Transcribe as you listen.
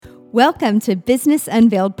Welcome to Business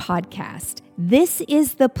Unveiled Podcast. This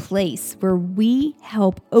is the place where we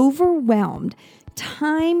help overwhelmed,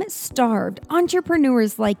 time-starved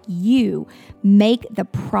entrepreneurs like you make the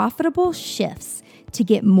profitable shifts to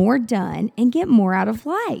get more done and get more out of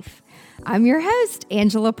life. I'm your host,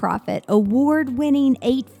 Angela Proffitt, award-winning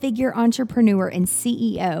 8-figure entrepreneur and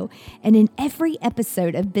CEO. And in every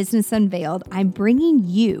episode of Business Unveiled, I'm bringing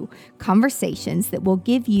you conversations that will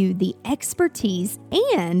give you the expertise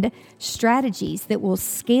and strategies that will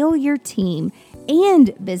scale your team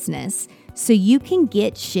and business so you can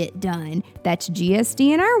get shit done. That's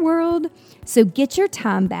GSD in our world. So get your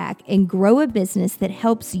time back and grow a business that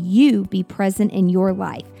helps you be present in your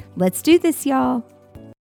life. Let's do this, y'all.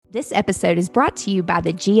 This episode is brought to you by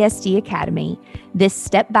the GSD Academy. This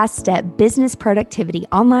step-by-step business productivity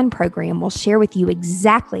online program will share with you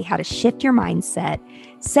exactly how to shift your mindset,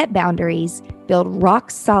 set boundaries, build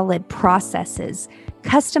rock-solid processes,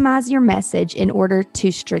 customize your message in order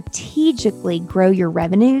to strategically grow your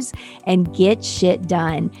revenues and get shit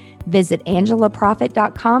done. Visit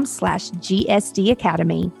angelaproffitt.com/GSD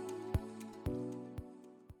Academy.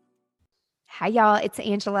 Hi, y'all. It's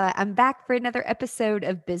Angela. I'm back for another episode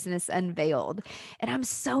of Business Unveiled. And I'm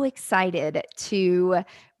so excited to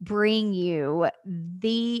bring you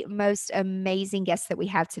the most amazing guest that we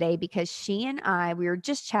have today because she and we were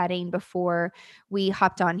just chatting before we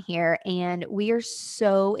hopped on here, and we are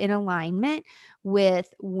so in alignment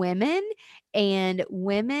with women and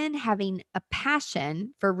women having a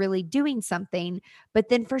passion for really doing something. But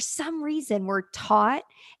then for some reason, we're taught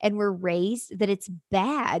and we're raised that it's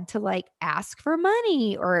bad to like ask for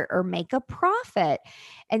money or make a profit.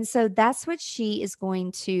 And so that's what she is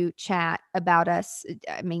going to chat about us.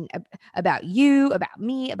 About you, about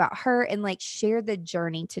me, about her, and like share the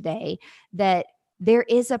journey today that there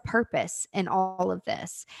is a purpose in all of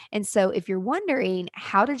this. And so if you're wondering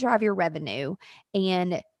how to drive your revenue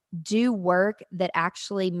and do work that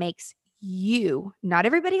actually makes you, not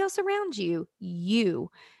everybody else around you, you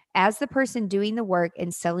as the person doing the work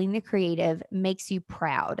and selling the creative makes you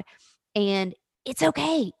proud. And it's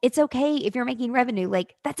okay. It's okay if you're making revenue.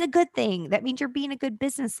 Like, that's a good thing. That means you're being a good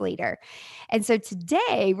business leader. And so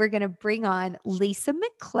today we're going to bring on Lisa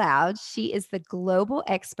McLeod. She is the global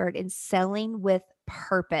expert in selling with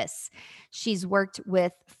purpose. She's worked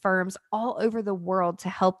with firms all over the world to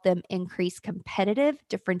help them increase competitive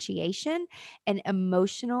differentiation and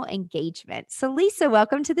emotional engagement. So Lisa,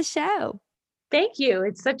 welcome to the show. Thank you.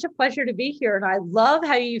 It's such a pleasure to be here. And I love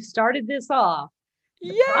how you started this off.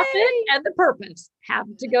 The profit and the purpose have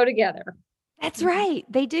to go together. That's right.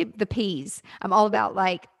 They do the P's. I'm all about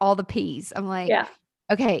like all the P's. I'm like, yeah.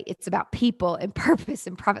 Okay, it's about people and purpose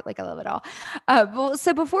and profit. Like I love it all.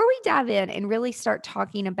 So before we dive in and really start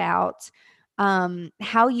talking about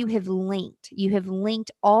how you have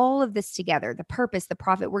linked all of this together, the purpose, the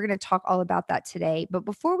profit. We're going to talk all about that today. But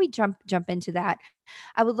before we jump into that,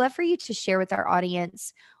 I would love for you to share with our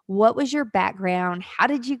audience, what was your background? How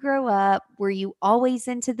did you grow up? Were you always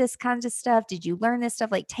into this kind of stuff? Did you learn this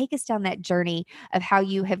stuff? Like, take us down that journey of how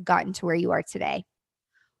you have gotten to where you are today.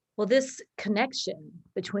 Well, this connection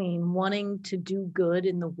between wanting to do good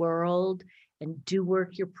in the world and do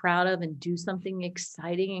work you're proud of and do something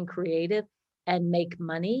exciting and creative and make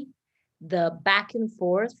money, the back and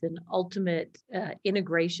forth and ultimate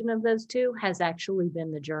integration of those two has actually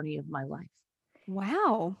been the journey of my life.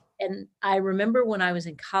 Wow. And I remember when I was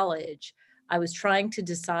in college, I was trying to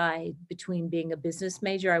decide between being a business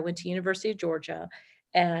major. I went to University of Georgia,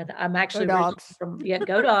 and I'm actually go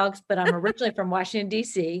Dogs, but I'm originally from Washington,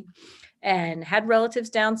 D.C., and had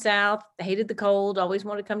relatives down south, hated the cold, always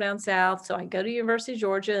wanted to come down south. So I go to University of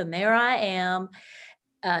Georgia, and there I am,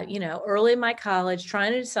 early in my college,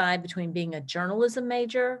 trying to decide between being a journalism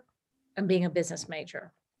major and being a business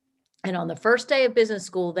major. And on the first day of business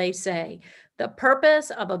school, they say, the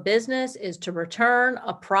purpose of a business is to return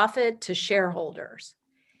a profit to shareholders.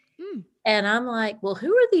 And I'm like, well,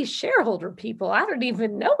 who are these shareholder people? I don't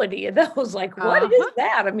even know any of those. Like, what is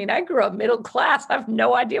that? I mean, I grew up middle class. I have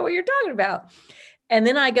no idea what you're talking about. And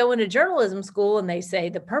then I go into journalism school and they say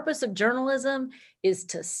the purpose of journalism is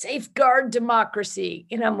to safeguard democracy.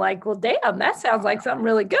 And I'm like, well, damn, that sounds like something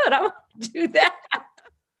really good. I want to do that.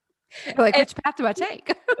 Like, which path do I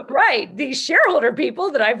take? Right. These shareholder people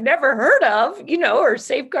that I've never heard of, are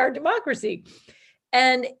safeguard democracy.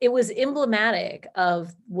 And it was emblematic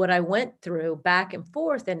of what I went through back and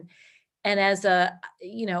forth. And as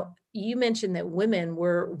you mentioned that women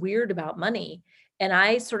were weird about money. And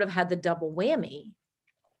I sort of had the double whammy.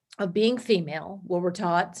 of being female, where we're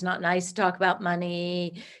taught it's not nice to talk about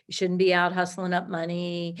money, you shouldn't be out hustling up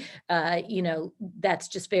money, that's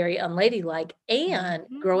just very unladylike, and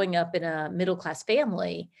Mhm. growing up in a middle-class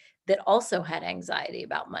family that also had anxiety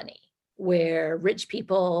about money, where rich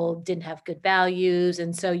people didn't have good values,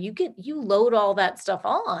 and so you load all that stuff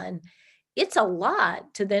on, it's a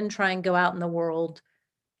lot to then try and go out in the world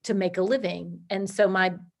to make a living. And so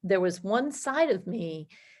there was one side of me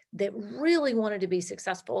that really wanted to be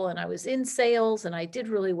successful, and I was in sales and I did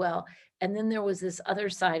really well. And then there was this other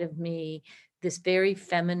side of me, this very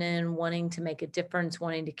feminine, wanting to make a difference,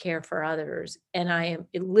 wanting to care for others. And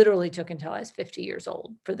it literally took until I was 50 years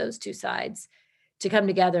old for those two sides to come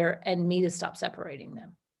together and me to stop separating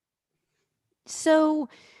them. So,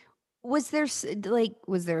 was there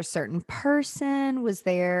a certain person? Was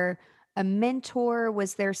there a mentor?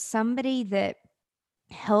 Was there somebody that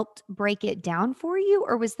helped break it down for you?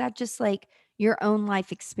 Or was that just like your own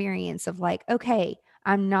life experience of like, okay,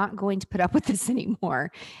 I'm not going to put up with this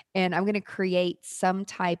anymore. And I'm going to create some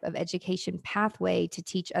type of education pathway to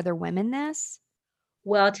teach other women this?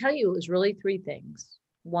 Well, I'll tell you, it was really three things.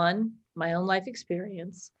 One, my own life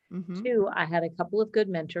experience. Hmm. Two, I had a couple of good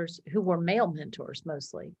mentors who were male mentors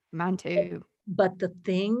mostly. Mine too. But the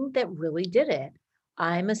thing that really did it,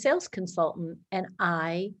 I'm a sales consultant, and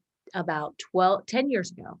about 10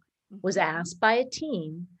 years ago, was Mhm. asked by a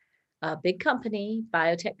team, a big company,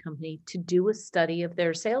 biotech company, to do a study of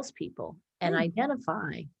their salespeople and Mm.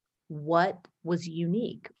 identify what was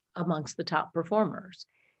unique amongst the top performers.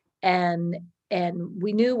 And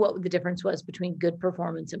we knew what the difference was between good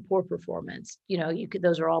performance and poor performance.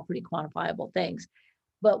 Those are all pretty quantifiable things.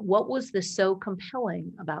 But what was so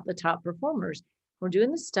compelling about the top performers? We're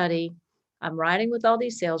doing the study. I'm riding with all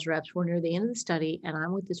these sales reps. We're near the end of the study, and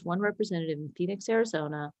I'm with this one representative in Phoenix,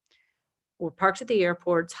 Arizona. We're parked at the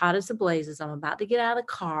airport. It's hot as the blazes. I'm about to get out of the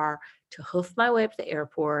car to hoof my way up to the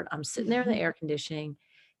airport. I'm sitting there in the air conditioning,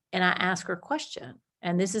 and I ask her a question.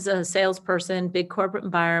 And this is a salesperson, big corporate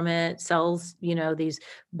environment, sells, these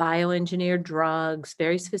bioengineered drugs,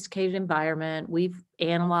 very sophisticated environment. We've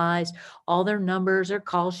analyzed all their numbers, their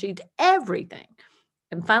call sheets, everything.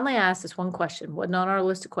 And finally, I asked this one question, wasn't on our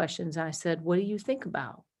list of questions. I said, "What do you think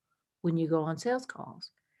about when you go on sales calls?"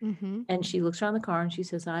 Mhm. And she looks around the car and she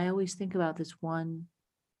says, "I always think about this one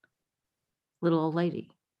little old lady,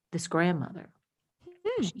 this grandmother."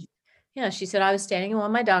 Hmm. She, yeah, she said, "I was standing in one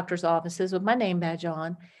of my doctor's offices with my name badge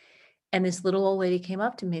on, and this little old lady came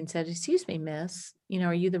up to me and said, 'Excuse me, miss,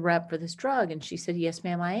 are you the rep for this drug?' And she said, 'Yes,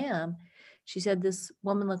 ma'am, I am.' She said, 'This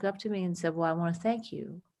woman looked up to me and said, 'Well, I want to thank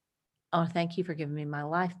you. I want to thank you for giving me my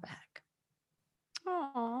life back.'"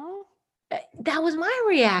 Aw. That was my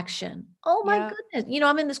reaction. Oh my Yeah. goodness.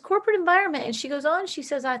 I'm in this corporate environment, and she goes on, she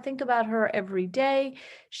says, "I think about her every day."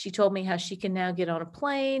 She told me how she can now get on a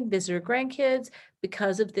plane, visit her grandkids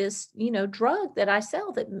because of this, drug that I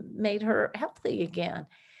sell that made her healthy again.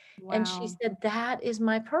 And she Wow. said, "That is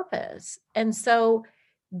my purpose." And so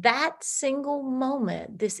that single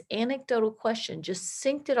moment, this anecdotal question just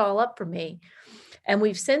synced it all up for me. And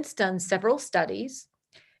we've since done several studies,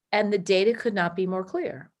 and the data could not be more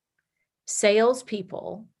clear.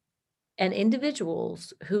 Salespeople and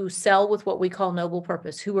individuals who sell with what we call noble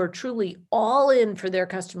purpose, who are truly all in for their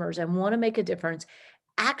customers and want to make a difference,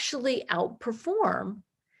 actually outperform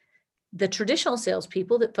the traditional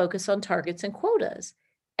salespeople that focus on targets and quotas.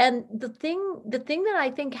 And the thing that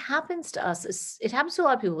I think happens to us is it happens to a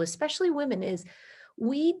lot of people, especially women, is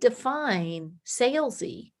we define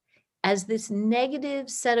salesy as this negative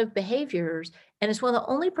set of behaviors. And it's one of the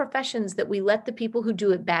only professions that we let the people who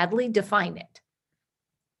do it badly define it,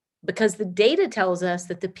 because the data tells us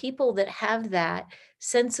that the people that have that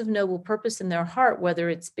sense of noble purpose in their heart, whether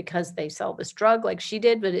it's because they sell this drug like she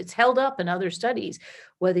did, but it's held up in other studies,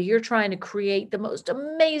 whether you're trying to create the most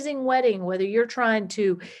amazing wedding, whether you're trying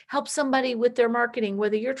to help somebody with their marketing,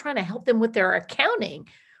 whether you're trying to help them with their accounting,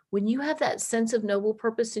 when you have that sense of noble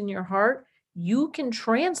purpose in your heart, you can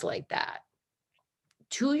translate that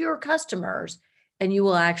to your customers and you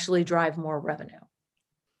will actually drive more revenue.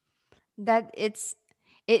 That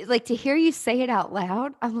it like to hear you say it out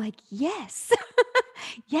loud, I'm like, "Yes."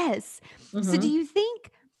 Yes. So do Mhm. you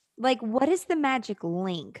think like what is the magic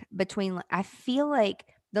link between I feel like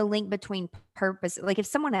the link between purpose like if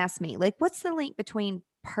someone asked me, like, "What's the link between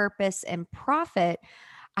purpose and profit?"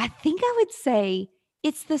 I think I would say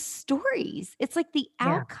it's the stories. It's like the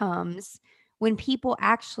Yeah. outcomes when people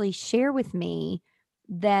actually share with me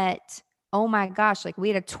that, oh my gosh, like we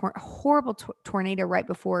had a horrible tornado right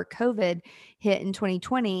before COVID hit in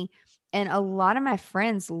 2020. And a lot of my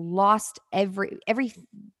friends lost every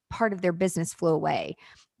part of their business flew away.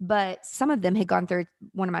 But some of them had gone through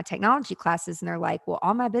one of my technology classes and they're like, well,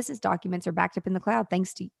 all my business documents are backed up in the cloud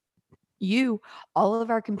thanks to you. All of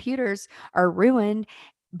our computers are ruined,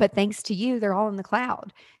 but thanks to you, they're all in the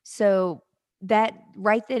cloud. So that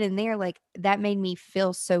right then and there, like that made me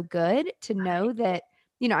feel so good to know that,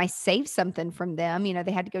 I saved something from them.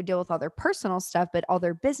 They had to go deal with all their personal stuff, but all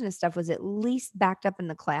their business stuff was at least backed up in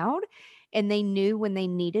the cloud. And they knew when they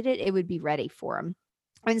needed it, it would be ready for them.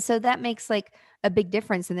 And so that makes like a big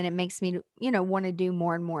difference. And then it makes me, want to do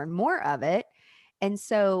more and more and more of it. And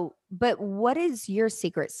so, but what is your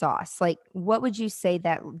secret sauce? Like, what would you say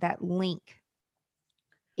that link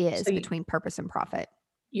is So between purpose and profit?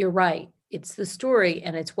 you're right. It's the story,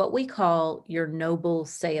 and it's what we call your noble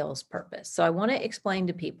sales purpose. So I want to explain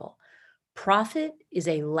to people, profit is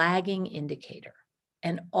a lagging indicator.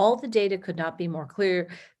 And all the data could not be more clear.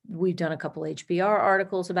 We've done a couple HBR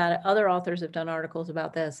articles about it. Other authors have done articles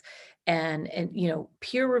about this, and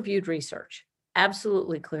peer-reviewed research,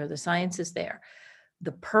 absolutely clear. The science is there.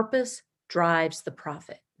 The purpose drives the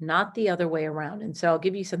profit, not the other way around. And so I'll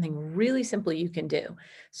give you something really simple you can do.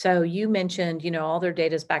 So you mentioned, all their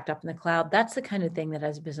data is backed up in the cloud. That's the kind of thing that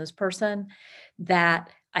as a business person, that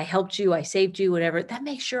I helped you, I saved you, whatever, that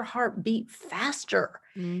makes your heart beat faster.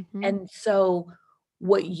 Mm-hmm. And so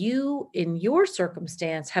what you, in your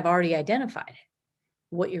circumstance, have already identified it.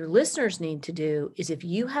 What your listeners need to do is, if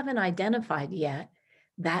you haven't identified yet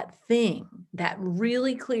that thing, that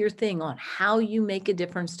really clear thing on how you make a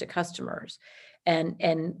difference to customers. And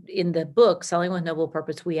in the book, Selling with Noble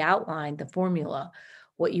Purpose, we outlined the formula.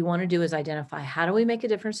 What you want to do is identify, how do we make a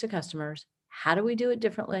difference to customers? How do we do it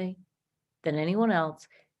differently than anyone else?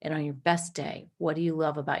 And on your best day, what do you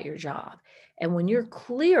love about your job? And when you're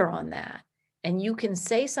clear on that, and you can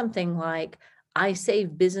say something like, I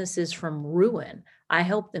save businesses from ruin, I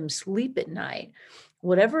help them sleep at night,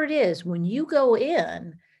 whatever it is, when you go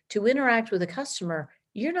in to interact with a customer,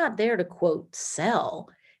 you're not there to quote sell.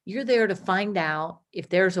 You're there to find out if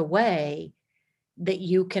there's a way that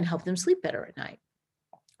you can help them sleep better at night.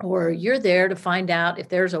 Or you're there to find out if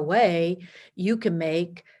there's a way you can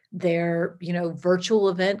make their, virtual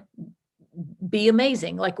event be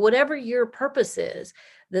amazing. Like whatever your purpose is,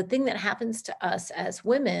 the thing that happens to us as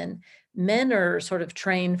women, men are sort of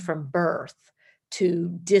trained from birth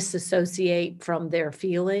to disassociate from their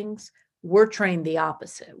feelings. We're trained the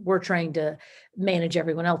opposite. We're trained to manage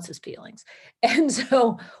everyone else's feelings. And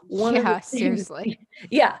so one of the things, Seriously.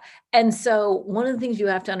 yeah. And so one of the things you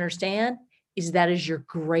have to understand is that is your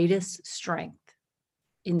greatest strength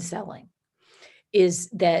in selling, is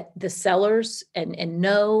that the sellers, and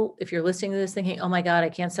know, if you're listening to this thinking, oh my God, I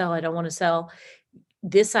can't sell, I don't want to sell,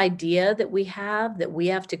 this idea that we have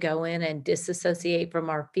to go in and disassociate from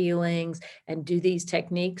our feelings and do these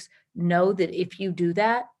techniques, know that if you do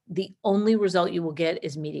that, the only result you will get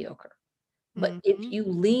is mediocre. But if you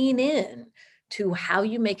lean in to how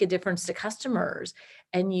you make a difference to customers,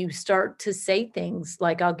 and you start to say things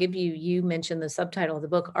like, you mentioned the subtitle of the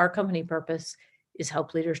book, Our Company Purpose is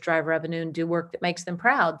Help Leaders Drive Revenue and Do Work That Makes Them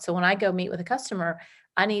Proud. So when I go meet with a customer,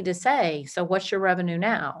 I need to say, so what's your revenue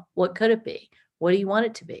now? What could it be? What do you want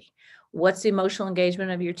it to be? What's the emotional engagement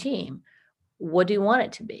of your team? What do you want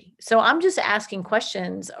it to be? So I'm just asking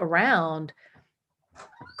questions around,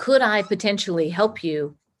 could I potentially help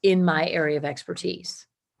you in my area of expertise?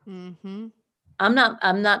 Mm-hmm. I'm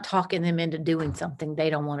not talking them into doing something they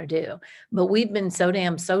don't want to do, but we've been so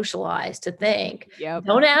damn socialized to think, Yep.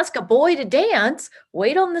 don't ask a boy to dance,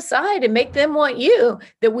 wait on the side and make them want you,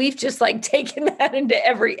 that we've just like taken that into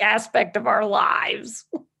every aspect of our lives.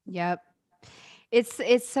 Yep.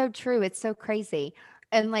 It's so true. It's so crazy.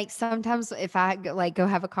 And like sometimes if I go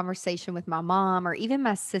have a conversation with my mom or even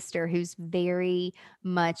my sister, who's very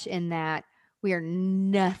much in that we are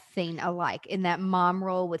nothing alike, in that mom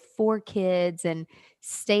role with 4 kids and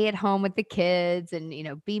stay at home with the kids and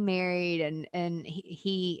be married, and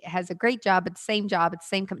he has a great job at the same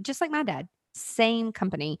company, just like my dad, same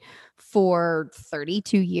company for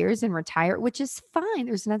 32 years and retire, which is fine.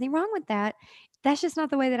 There's nothing wrong with that. That's just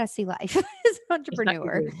not the way that I see life as an It's not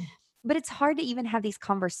entrepreneur. your But it's hard to even have these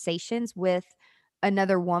conversations with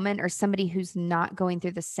another woman or somebody who's not going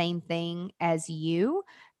through the same thing as you,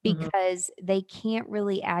 Mhm. because they can't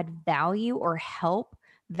really add value or help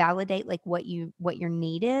validate like what your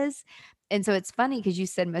need is. And so it's funny because you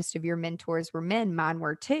said most of your mentors were men, mine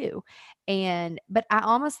were too. But I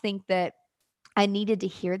almost think that I needed to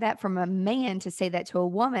hear that from a man to say that to a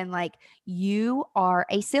woman, like, you are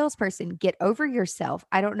a salesperson. Get over yourself.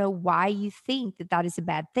 I don't know why you think that that is a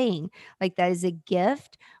bad thing. Like, that is a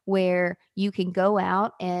gift where you can go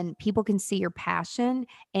out and people can see your passion,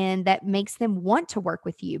 and that makes them want to work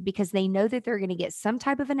with you because they know that they're going to get some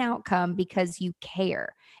type of an outcome because you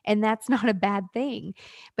care. And that's not a bad thing.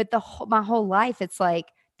 But my whole life, it's like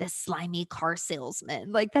the slimy car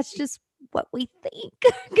salesman. Like, that's just what we think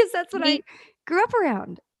because that's what I We grew up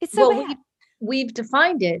around. It's so well, bad. we've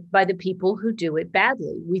defined it by the people who do it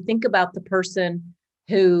badly. We think about the person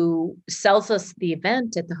who sells us the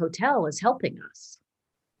event at the hotel as helping us,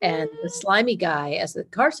 and the Mhm. slimy guy as the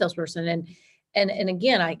car salesperson. And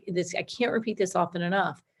again, I can't repeat this often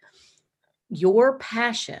enough. Your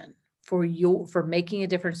passion for making a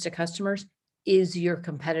difference to customers is your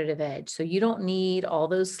competitive edge. So you don't need all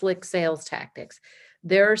those slick sales tactics.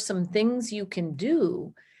 There are some things you can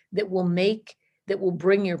do that will make that will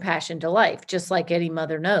bring your passion to life. Just like any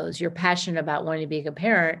mother knows, you're passionate about wanting to be a good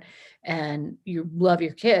parent and you love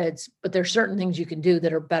your kids, but there's certain things you can do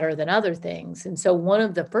that are better than other things. And so one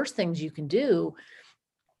of the first things you can do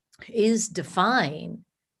is define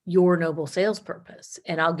your noble sales purpose.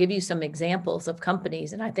 And I'll give you some examples of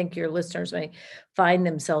companies, and I think your listeners may find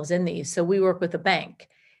themselves in these. So we work with a bank,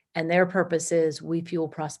 and their purpose is we fuel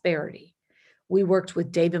prosperity. We worked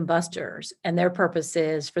with Dave and Buster's, and their purpose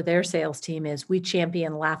is for their sales team is we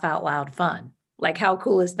champion laugh out loud fun. Like, how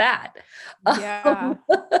cool is that? Yeah.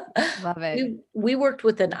 Love it. We worked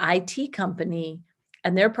with an IT company,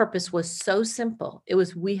 and their purpose was so simple. It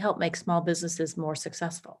was we help make small businesses more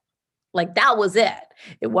successful. Like, that was it.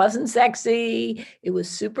 It wasn't sexy. It was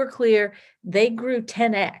super clear. They grew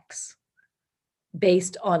 10x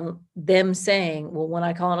based on them saying, well, when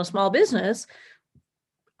I call it a small business,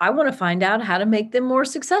 I want to find out how to make them more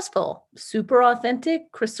successful. Super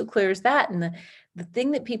authentic, crystal clear as that. And the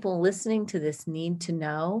thing that people listening to this need to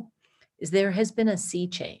know is there has been a sea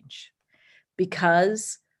change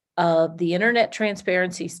because of the internet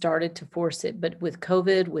transparency started to force it. But with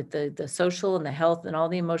COVID, with the social and the health and all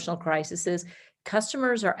the emotional crises,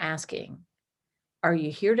 customers are asking, are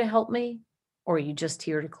you here to help me or are you just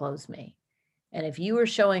here to close me? And if you are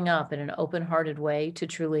showing up in an open-hearted way to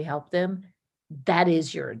truly help them, that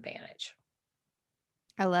is your advantage.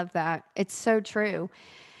 I love that. It's so true.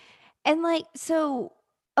 And like, so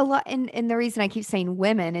a lot, and the reason I keep saying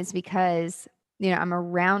women is because, I'm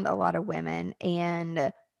around a lot of women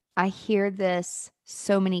and I hear this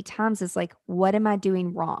so many times. It's like, what am I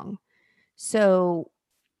doing wrong? So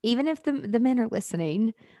even if the men are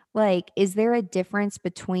listening, like, is there a difference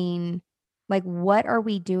between, like, what are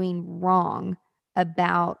we doing wrong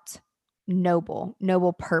about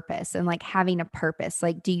noble purpose and like having a purpose?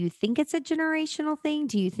 Like, do you think it's a generational thing?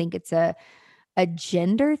 Do you think it's a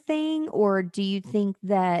gender thing? Or do you think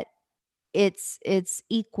that it's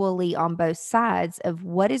equally on both sides of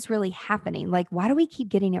what is really happening? Like, why do we keep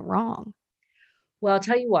getting it wrong? Well, I'll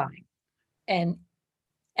tell you why. And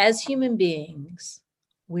as human beings,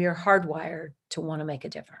 we are hardwired to want to make a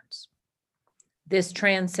difference. This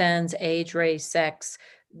transcends age, race, sex,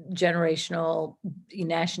 generational,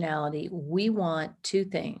 nationality. We want two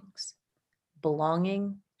things: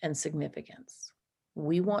 belonging and significance.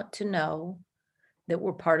 We want to know that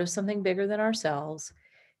we're part of something bigger than ourselves,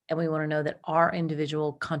 and we want to know that our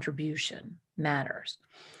individual contribution matters.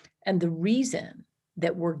 And the reason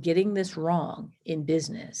that we're getting this wrong in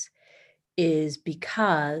business is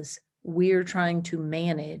because we're trying to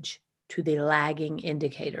manage to the lagging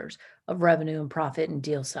indicators of revenue and profit and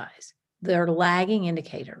deal size. They're lagging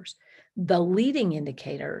indicators. The leading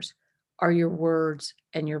indicators are your words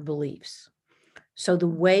and your beliefs. So the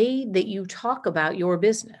way that you talk about your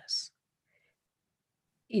business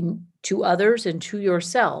to others and to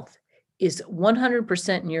yourself is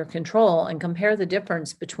 100% in your control. And compare the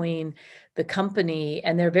difference between the company,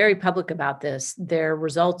 and they're very public about this. Their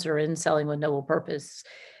results are in Selling with Noble Purpose.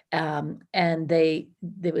 And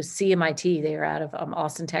there was CMIT, they are out of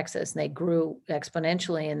Austin, Texas, and they grew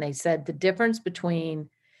exponentially. And they said the difference between,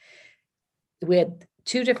 we had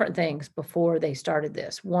two different things before they started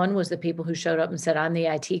this. One was the people who showed up and said, I'm the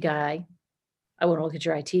IT guy. I want to look at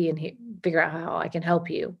your IT and figure out how I can help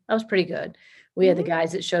you. That was pretty good. We had the Mhm.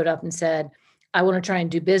 guys that showed up and said, I want to try and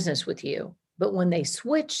do business with you. But when they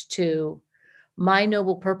switched to, my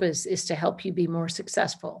noble purpose is to help you be more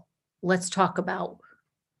successful, let's talk about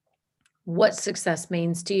what success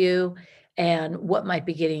means to you and what might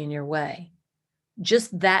be getting in your way.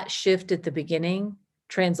 Just that shift at the beginning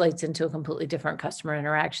translates into a completely different customer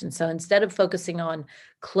interaction. So instead of focusing on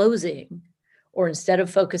closing, or instead of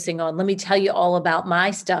focusing on, let me tell you all about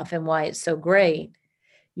my stuff and why it's so great,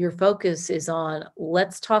 Your focus is on,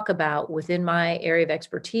 let's talk about within my area of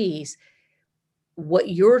expertise, what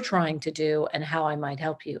you're trying to do and how I might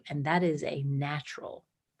help you. And that is a natural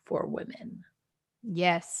for women.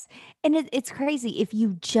 Yes. And it's crazy if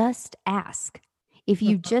you just ask. If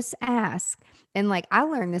you just ask, and like I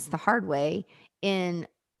learned this the hard way in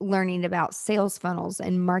learning about sales funnels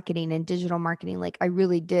and marketing and digital marketing. Like I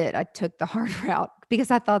really did. I took the hard route because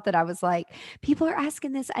I thought that I was like, people are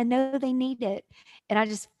asking this. I know they need it. And I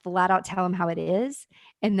just flat out tell them how it is.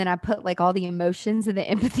 And then I put like all the emotions and the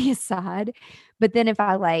empathy aside. But then if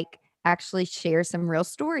I like actually share some real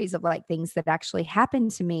stories of like things that actually happened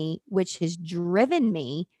to me, which has driven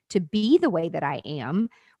me to be the way that I am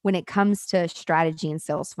when it comes to strategy and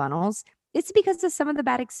sales funnels. It's because of some of the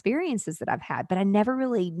bad experiences that I've had, but I never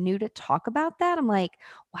really knew to talk about that. I'm like,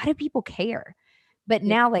 why do people care? But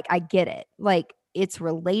Yeah. now like I get it. Like it's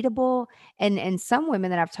relatable, and some women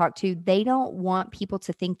that I've talked to, they don't want people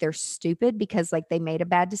to think they're stupid because like they made a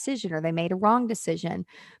bad decision or they made a wrong decision.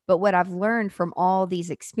 But what I've learned from all these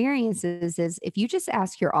experiences is if you just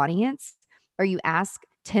ask your audience or you ask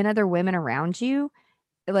 10 other women around you,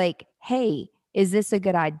 like, "Hey, is this a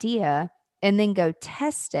good idea?" And then go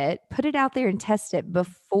test it, put it out there and test it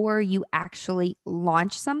before you actually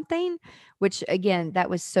launch something, which again, that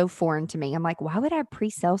was so foreign to me. I'm like, "Why would I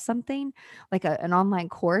pre-sell something like an online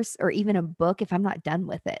course or even a book if I'm not done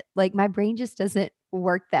with it?" Like, my brain just doesn't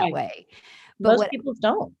work that Right. way. But Most what people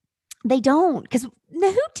don't. they don't, because who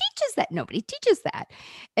teaches that? Nobody teaches that.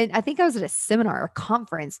 And I think I was at a seminar or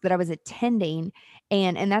conference that I was attending,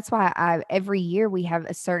 and that's why I every year we have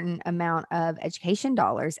a certain amount of education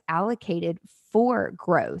dollars allocated for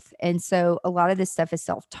growth. And so a lot of this stuff is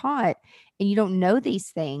self-taught and you don't know these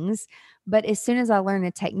things, but as soon as I learn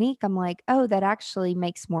a technique, I'm like, "Oh, that actually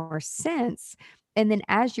makes more sense." And then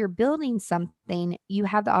as you're building something, you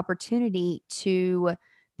have the opportunity to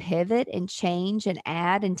pivot and change and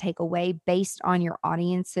add and take away based on your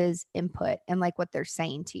audience's input and like what they're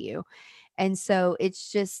saying to you. And so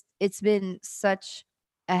it's been such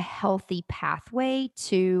a healthy pathway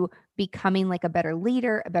to becoming like a better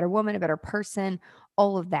leader, a better woman, a better person,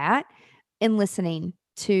 all of that, and listening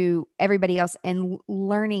to everybody else and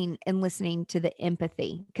learning and listening to the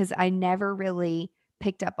empathy because I never really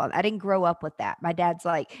picked up on. I didn't grow up with that. My dad's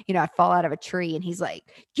like, I'd fall out of a tree and he's like,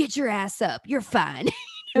 "Get your ass up. You're fine."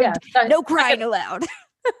 Yeah. I, No I crying aloud.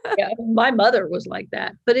 Yeah, my mother was like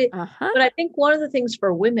that. Uh-huh. But I think one of the things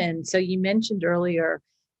for women, so you mentioned earlier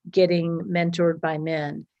getting mentored by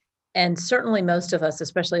men. And certainly most of us,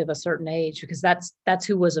 especially of a certain age, because that's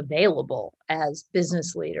who was available as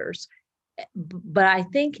business leaders. But I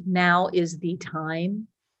think now is the time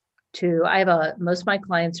to I have a most of my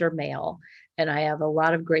clients are male and I have a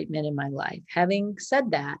lot of great men in my life. Having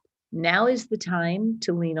said that, now is the time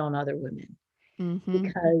to lean on other women Mhm.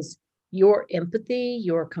 because your empathy,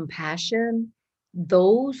 your compassion,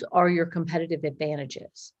 those are your competitive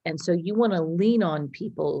advantages. And so you want to lean on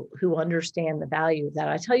people who understand the value of that.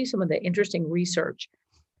 I tell you some of the interesting research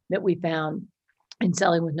that we found in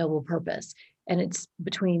Selling with Noble Purpose, and it's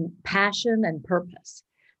between passion and purpose.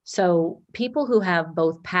 So people who have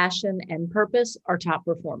both passion and purpose are top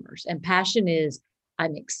performers. And passion is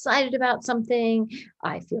I'm excited about something,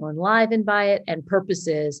 I feel enlivened by it, and purpose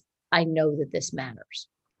is I know that this matters.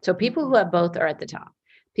 So people who Mhm. have both are at the top.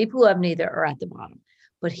 People who have neither are at the bottom.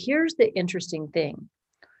 But here's the interesting thing,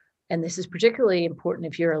 and this is particularly important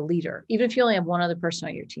if you're a leader, even if you only have one other person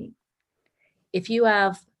on your team. If you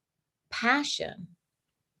have passion,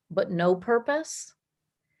 but no purpose,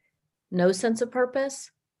 no sense of purpose,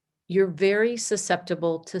 you're very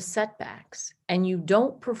susceptible to setbacks and you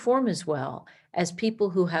don't perform as well as people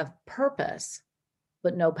who have purpose,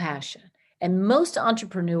 but no passion. And most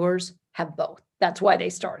entrepreneurs have both. That's why they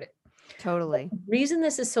started. Totally. The reason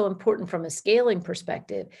this is so important from a scaling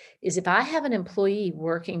perspective is if I have an employee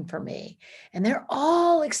working for me and they're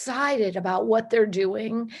all excited about what they're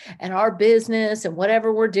doing and our business and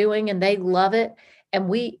whatever we're doing and they love it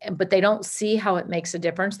but they don't see how it makes a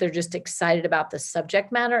difference, they're just excited about the subject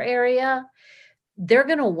matter area, they're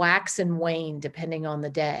going to wax and wane depending on the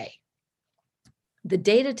day. The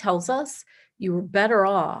data tells us you were better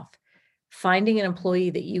off finding an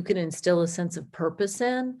employee that you can instill a sense of purpose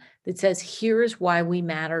in that says, here's why we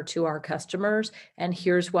matter to our customers and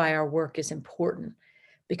here's why our work is important,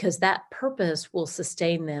 because that purpose will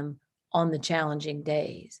sustain them on the challenging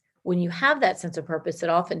days. When you have that sense of purpose, it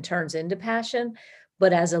often turns into passion.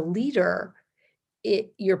 But as a leader,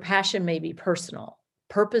 your passion may be personal.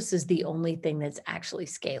 Purpose is the only thing that's actually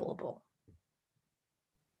scalable.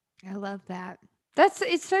 I love that.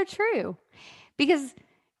 It's so true because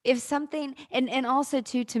if something, and also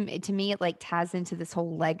too, to me, it like ties into this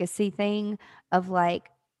whole legacy thing of like,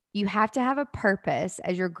 you have to have a purpose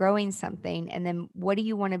as you're growing something, and then what do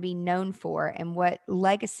you want to be known for, and what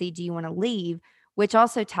legacy do you want to leave, which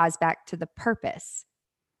also ties back to the purpose,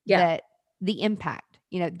 Yeah. that the impact,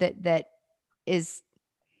 that is,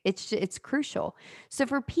 it's crucial. So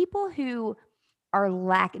for people who are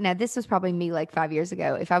now this was probably me like 5 years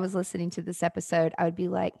ago. If I was listening to this episode, I would be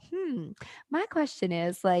like, my question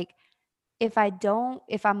is like, if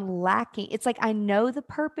I'm lacking, it's like I know the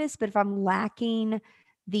purpose, but if I'm lacking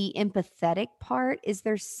the empathetic part, is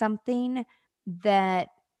there something that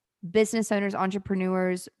business owners,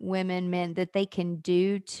 entrepreneurs, women, men, that they can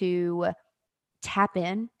do to tap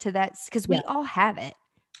in to that? Because Yeah. we all have it,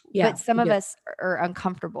 Yeah. but some We of do. us are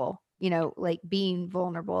uncomfortable, like being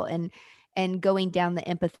vulnerable and going down the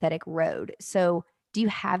empathetic road. So do you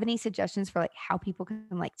have any suggestions for like how people can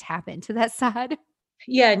like tap into that side?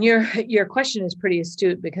 Yeah, and your question is pretty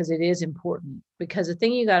astute because it is important. Because the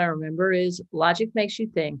thing you got to remember is logic makes you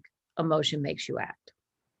think, emotion makes you act.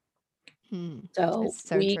 Hmm. So It's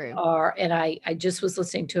so we true. are, and I just was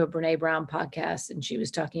listening to a Brene Brown podcast, and she was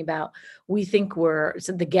talking about we think we're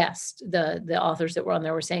so the guest, the authors that were on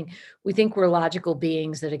there were saying we think we're logical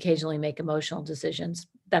beings that occasionally make emotional decisions.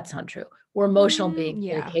 That's not true. We're emotional beings that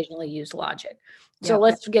Yeah. occasionally use logic. So Yep.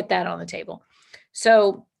 let's get that on the table.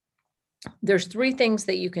 So there's three things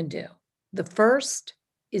that you can do. The first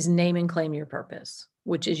is name and claim your purpose,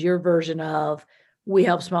 which is your version of we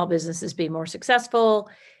help small businesses be more successful,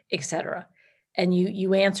 et cetera. And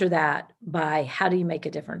you answer that by how do you make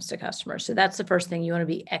a difference to customers? So that's the first thing. You want to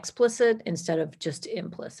be explicit instead of just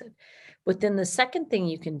implicit. But then the second thing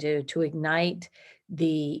you can do to ignite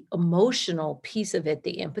the emotional piece of it,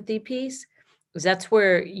 the empathy piece, is that's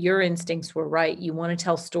where your instincts were right. You want to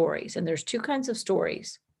tell stories. And there's two kinds of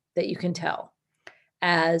stories that you can tell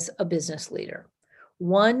as a business leader.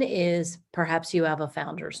 One is perhaps you have a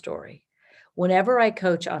founder story. Whenever I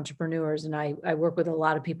coach entrepreneurs and I work with a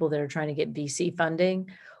lot of people that are trying to get VC funding,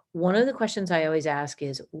 one of the questions I always ask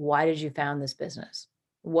is, why did you found this business?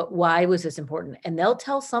 Why was this important? And they'll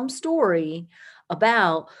tell some story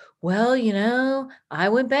about, well, I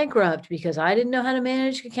went bankrupt because I didn't know how to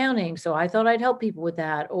manage accounting. So I thought I'd help people with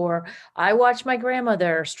that. Or I watched my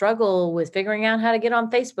grandmother struggle with figuring out how to get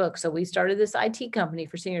on Facebook. So we started this IT company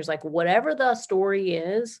for seniors. Like whatever the story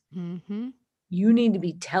is, Mm-hmm. you need to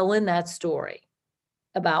be telling that story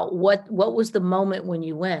about what was the moment when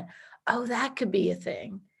you went, oh, that could be a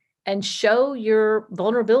thing, and show your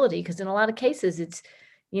vulnerability. Because in a lot of cases, it's,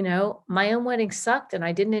 my own wedding sucked and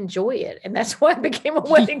I didn't enjoy it. And that's why I became a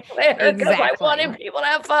wedding planner because I wanted Exactly. people to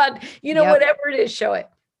have fun, Yep. whatever it is, show it.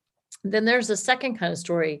 Then there's a second kind of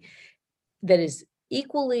story that is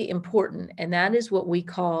equally important, and that is what we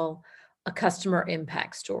call a customer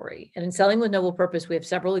impact story. And in Selling with Noble Purpose, we have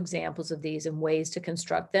several examples of these and ways to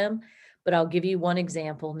construct them, but I'll give you one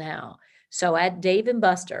example now. So at Dave and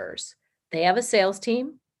Buster's, they have a sales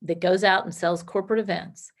team that goes out and sells corporate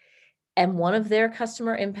events. And one of their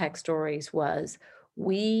customer impact stories was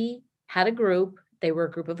we had a group, they were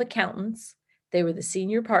a group of accountants, they were the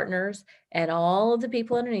senior partners, and all of the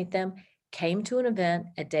people underneath them came to an event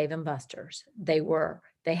at Dave and Buster's.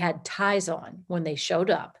 They had ties on when they showed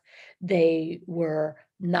up. They were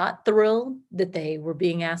not thrilled that they were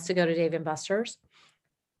being asked to go to Dave and Buster's.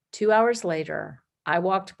 2 hours later, I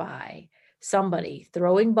walked by somebody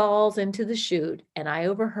throwing balls into the chute, and I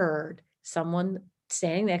overheard someone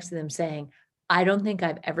standing next to them saying, I don't think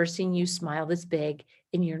I've ever seen you smile this big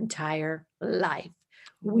in your entire life.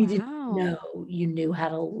 We didn't Wow. know you knew how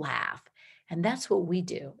to laugh. And that's what we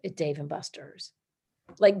do at Dave and Buster's.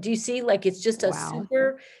 Like, do you see? Like, it's just a Wow.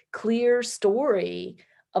 super clear story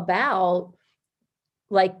about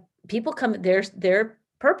like people come, their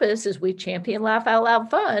purpose is we champion laugh out loud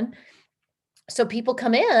fun. So people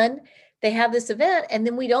come in, they have this event, and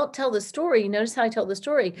then we don't tell the story. You notice how I tell the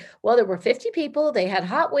story? Well, there were 50 people, they had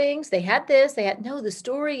hot wings, they had this, no, the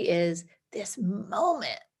story is this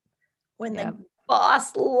moment when the Yep.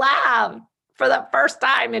 boss laughed for the first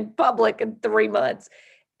time in public in 3 months.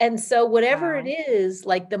 And so whatever it Wow. is,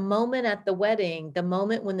 like the moment at the wedding, the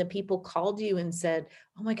moment when the people called you and said,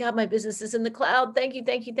 "Oh my God, my business is in the cloud. Thank you,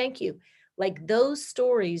 thank you, thank you." Like those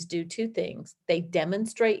stories do two things. They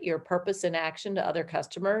demonstrate your purpose in action to other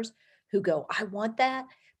customers who go, "I want that."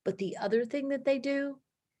 But the other thing that they do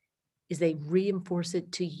is they reinforce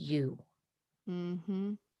it to you.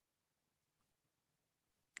 Mm-hmm.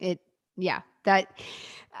 It, yeah, that,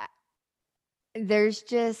 uh, there's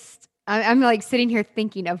just, I'm like sitting here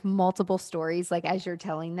thinking of multiple stories, like as you're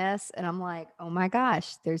telling this, and I'm like, oh my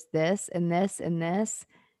gosh, there's this and this and this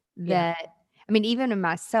Yeah. that, I mean, even in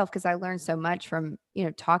myself, because I learned so much from,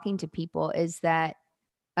 talking to people, is that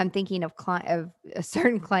I'm thinking of a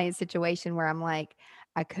certain client situation where I'm like,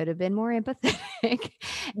 I could have been more empathetic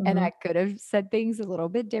and Mhm. I could have said things a little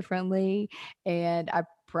bit differently, and I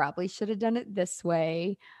probably should have done it this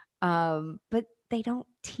way. But they don't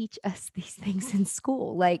teach us these things in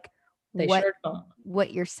school, like They what sure don't.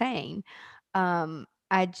 what you're saying. I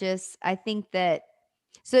think that,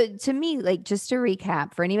 so to me, like, just to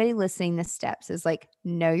recap for anybody listening, the steps is like,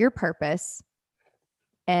 know your purpose,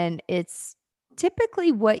 and it's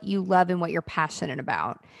typically what you love and what you're passionate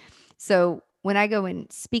about. So when I go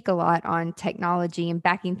and speak a lot on technology and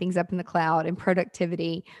backing things up in the cloud and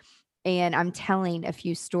productivity, and I'm telling a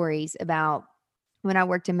few stories about when I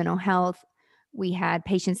worked in mental health, we had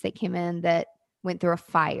patients that came in that went through a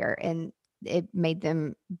fire and it made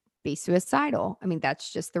them be suicidal. I mean,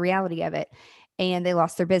 that's just the reality of it. And they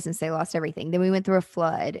lost their business, they lost everything. Then we went through a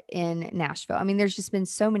flood in Nashville. I mean, there's just been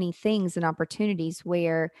so many things and opportunities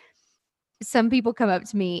where some people come up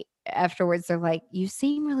to me afterwards. They're like, "You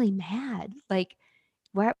seem really mad. Like,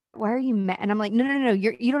 why are you mad?" And I'm like, "No, no, no,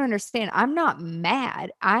 you don't understand. I'm not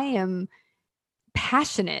mad. I am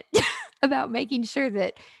passionate about making sure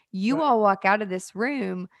that you Right. all walk out of this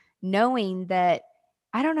room knowing that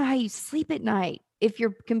I don't know how you sleep at night if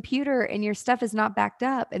your computer and your stuff is not backed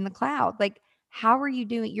up in the cloud. Like, how are you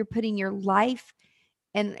doing? You're putting your life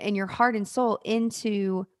and your heart and soul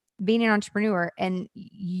into being an entrepreneur, and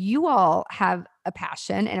you all have a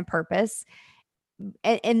passion and a purpose.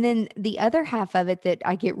 And then the other half of it that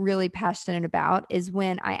I get really passionate about is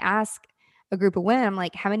when I ask a group of women, I'm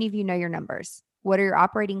like, how many of you know your numbers? What are your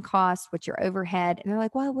operating costs? What's your overhead? And they're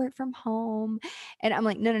like, well, I work from home. And I'm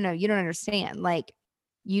like, no, no, no, you don't understand. Like,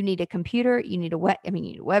 you need a computer, you need you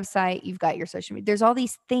need a website, you've got your social media. There's all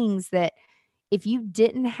these things that if you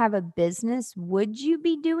didn't have a business, would you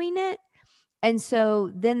be doing it? And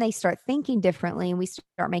so then they start thinking differently and we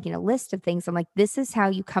start making a list of things. I'm like, this is how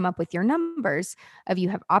you come up with your numbers of you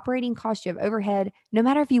have operating costs, you have overhead, no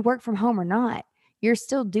matter if you work from home or not, you're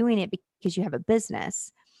still doing it because you have a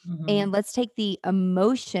business. And Mhm. let's take the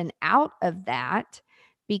emotion out of that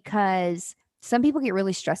because some people get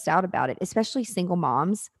really stressed out about it, especially single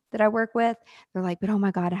moms that I work with. They're like, but oh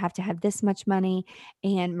my God, I have to have this much money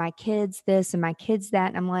and my kids this and my kids that.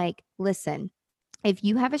 And I'm like, listen, if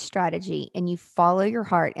you have a strategy and you follow your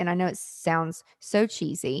heart, and I know it sounds so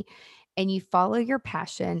cheesy, and you follow your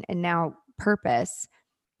passion and now purpose,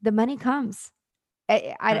 the money comes.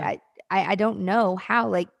 I I Right. I I don't know how,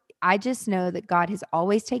 like, I just know that God has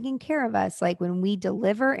always taken care of us, like, when we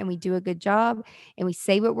deliver and we do a good job and we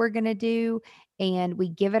say what we're gonna do and we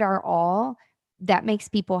give it our all, that makes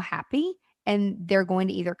people happy, and they're going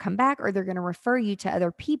to either come back or they're gonna refer you to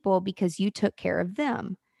other people because you took care of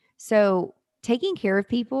them. So, taking care of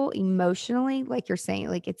people emotionally, like you're saying,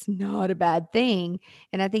 like, it's not a bad thing,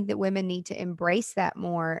 and I think that women need to embrace that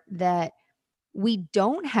more, that we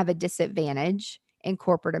don't have a disadvantage in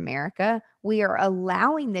corporate America. We are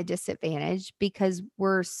allowing the disadvantage because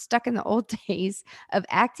we're stuck in the old days of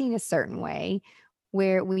acting a certain way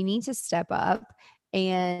where we need to step up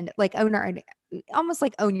and like own our own, almost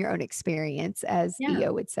like own your own experience, as Yeah.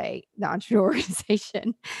 EO would say, the entrepreneur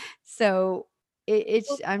organization. So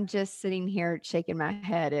Well, I'm just sitting here shaking my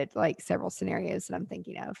head at like several scenarios that I'm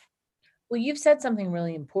thinking of. you've said something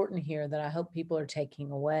really important here that I hope people are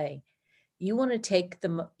taking away. You want to take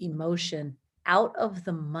the emotion out of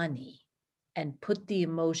the money and put the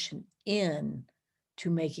emotion in to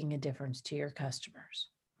making a difference to your customers.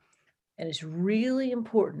 And it's really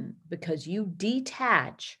important because you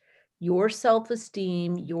detach your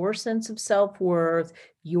self-esteem, your sense of self-worth,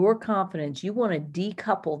 your confidence. You want to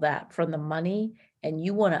decouple that from the money and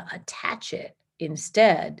you want to attach it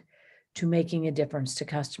instead to making a difference to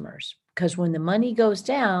customers. Because when the money goes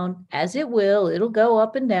down, as it will, it'll go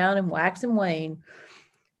up and down and wax and wane.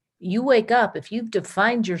 You wake up, if you've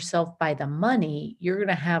defined yourself by the money, you're going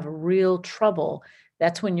to have real trouble.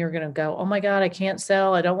 That's when you're going to go, oh my God, I can't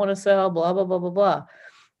sell. I don't want to sell, blah, blah, blah, blah, blah.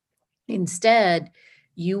 Instead,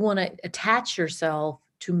 you want to attach yourself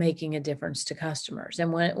to making a difference to customers.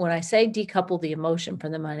 And when I say decouple the emotion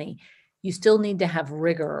from the money, you still need to have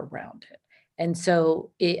rigor around it. And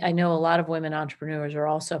so I know a lot of women entrepreneurs are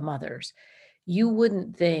also mothers. You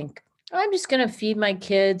wouldn't think, I'm just going to feed my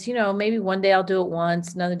kids. Maybe one day I'll do it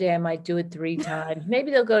once, another day I might do it 3 times.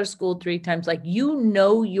 Maybe they'll go to school 3 times. Like,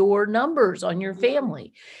 your numbers on your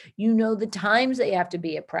family. You know the times they have to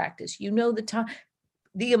be at practice. You know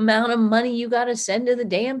the amount of money you got to send to the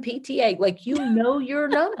damn PTA. Like, your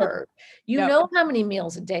number. You Yep. know how many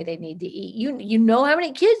meals a day they need to eat. You know how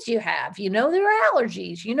many kids you have. You know their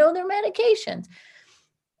allergies. You know their medications.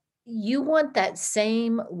 you want that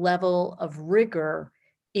same level of rigor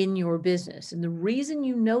in your business. And the reason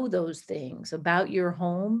you know those things about your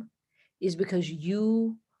home is because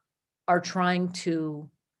you are trying to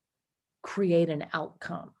create an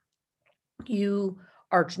outcome. You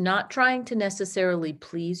are not trying to necessarily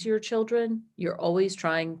please your children. You're always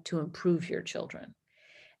trying to improve your children.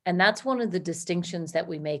 And that's one of the distinctions that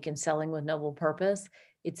we make in Selling with Noble Purpose.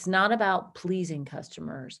 It's not about pleasing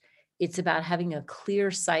customers. It's about having a clear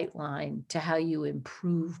sight line to how you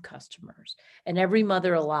improve customers. And every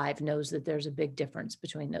mother alive knows that there's a big difference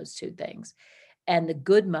between those two things. And the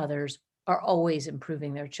good mothers are always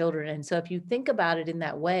improving their children. And so if you think about it in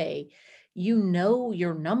that way, you know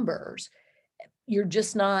your numbers. You're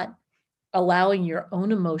just not allowing your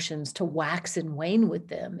own emotions to wax and wane with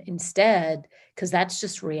them instead, because that's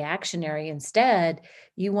just reactionary. Instead,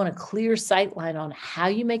 you want a clear sight line on how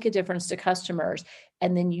you make a difference to customers.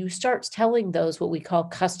 And then you start telling those what we call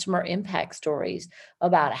customer impact stories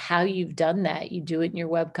about how you've done that. You do it in your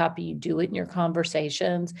web copy, you do it in your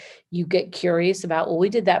conversations. You get curious about, well, we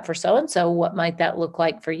did that for so and so. What might that look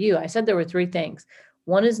like for you? I said there were three things.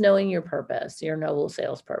 One is knowing your purpose, your noble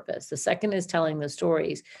sales purpose. The second is telling the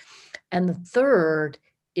stories. And the third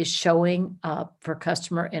is showing up for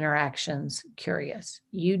customer interactions curious.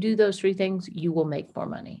 You do those three things, you will make more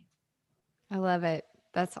money. I love it.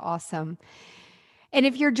 That's awesome. And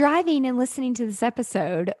if you're driving and listening to this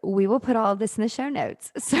episode, we will put all of this in the show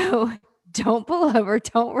notes. So don't pull over,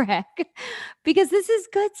 don't wreck, because this is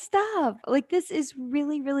good stuff. Like, this is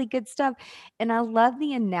really, really good stuff. And I love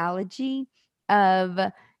the analogy of,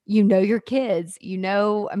 your kids,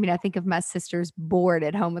 I mean, I think of my sister's board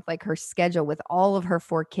at home with like her schedule with all of her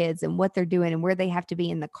 4 kids and what they're doing and where they have to be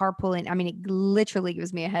in the carpooling. I mean, it literally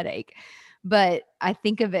gives me a headache. But I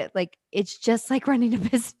think of it like it's just like running a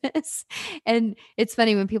business. And it's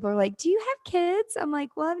funny when people are like, "Do you have kids?" I'm like,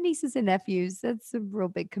 "Well, I have nieces and nephews. That's a real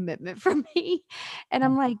big commitment for me." And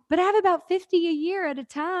I'm like, "But I have about 50 a year at a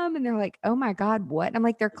time." And they're like, "Oh my God, what?" And I'm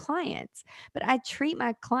like, "They're clients." But I treat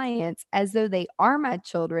my clients as though they are my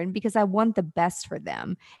children because I want the best for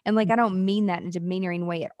them. And like, I don't mean that in a demeaning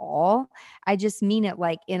way at all. I just mean it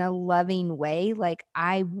like in a loving way. Like,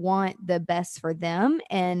 I want the best for them.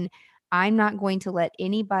 And I'm not going to let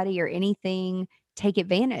anybody or anything take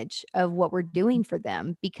advantage of what we're doing for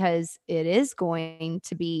them because it is going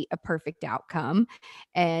to be a perfect outcome.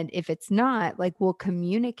 And if it's not, like, we'll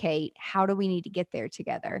communicate how do we need to get there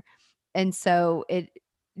together. And so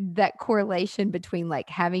that correlation between like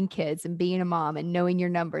having kids and being a mom and knowing your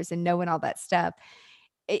numbers and knowing all that stuff,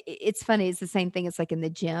 it's funny. It's the same thing. It's like in the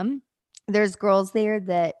gym. There's girls there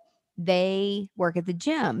that they work at the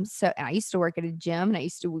gym. So I used to work at a gym and I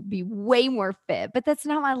used to be way more fit, but that's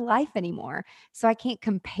not my life anymore. So I can't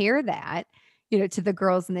compare that, to the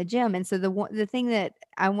girls in the gym. And so the thing that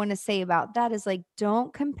I want to say about that is like,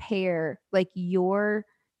 don't compare like your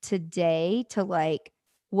today to like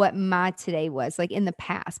what my today was like in the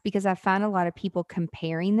past, because I find a lot of people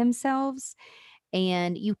comparing themselves.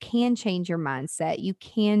 And you can change your mindset. You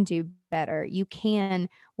can do better. You can.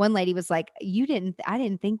 One lady was like, I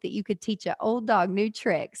didn't think that you could teach an old dog new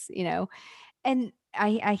tricks. And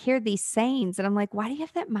I hear these sayings and I'm like, why do you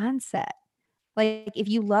have that mindset? Like, if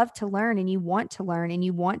you love to learn and you want to learn and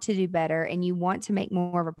you want to do better and you want to make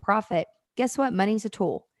more of a profit, guess what? Money's a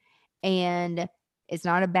tool. And it's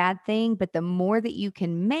not a bad thing, but the more that you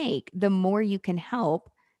can make, the more you can help,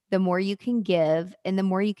 the more you can give, and the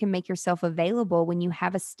more you can make yourself available when you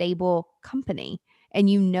have a stable company and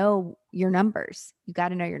you know your numbers. You got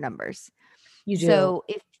to know your numbers. You do. So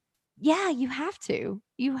yeah, you have to.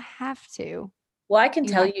 You have to. Well, I can You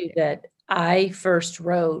tell have you to. that I first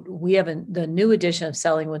wrote, the new edition of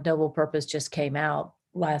Selling with Noble Purpose just came out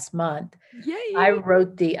last month. Yay.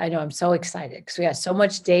 I know I'm so excited because we have so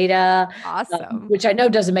much data, Awesome. which I know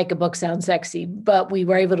doesn't make a book sound sexy, but we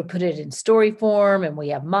were able to put it in story form and we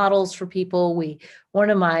have models for people. One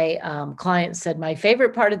of my clients said, my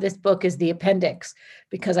favorite part of this book is the appendix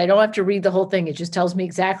because I don't have to read the whole thing. It just tells me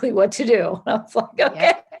exactly what to do. I was like,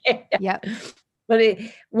 okay. Yep. But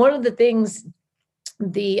one of the things,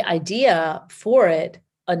 the idea for it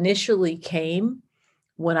initially came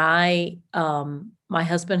when my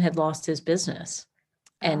husband had lost his business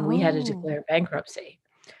and we had to Oh. declare bankruptcy.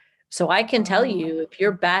 So I can tell Oh. you, if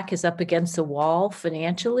your back is up against the wall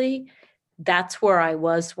financially, that's where I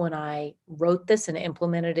was when I wrote this and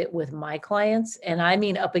implemented it with my clients. And I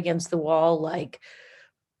mean, up against the wall, like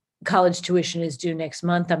college tuition is due next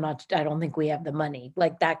month. I don't think we have the money,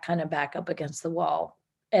 like that kind of back up against the wall.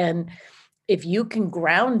 And if you can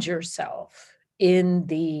ground yourself in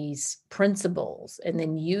these principles and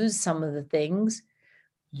then use some of the things,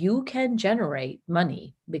 you can generate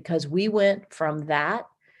money, because we went from that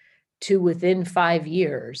to within 5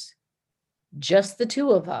 years, just the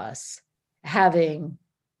two of us having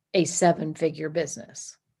a 7-figure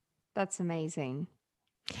business That's amazing.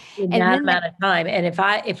 in And that then amount of time. And if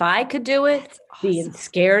I could do it, that's being awesome.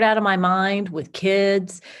 scared out of my mind with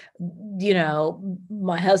kids,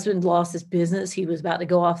 my husband lost his business. He was about to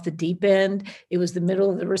go off the deep end. It was the middle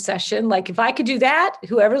of the recession. Like, if I could do that,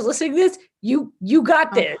 whoever's listening to this, you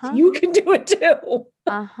got this. Uh-huh. You can do it too.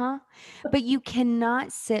 Uh-huh. But you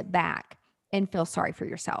cannot sit back and feel sorry for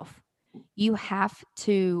yourself. You have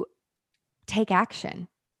to take action,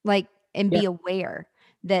 like, and Yeah. be aware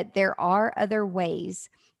that there are other ways.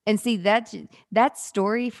 And see, that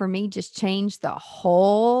story for me just changed the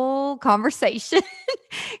whole conversation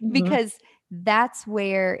Mhm. because that's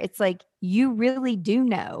where it's like you really do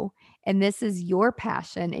know, and this is your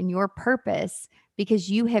passion and your purpose because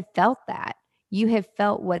you have felt that. You have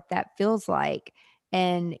felt what that feels like,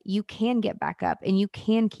 and you can get back up and you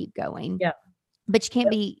can keep going, Yeah. but you can't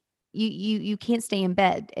be you can't stay in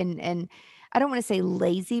bed and I don't want to say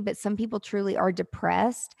lazy, but some people truly are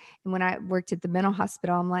depressed. And when I worked at the mental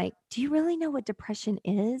hospital, I'm like, do you really know what depression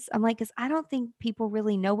is? I'm like, because I don't think people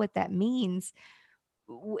really know what that means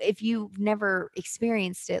if you've never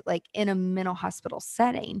experienced it like in a mental hospital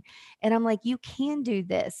setting. And I'm like, you can do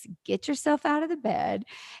this. Get yourself out of the bed.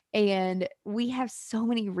 And we have so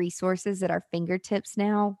many resources at our fingertips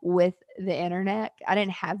now with the internet. I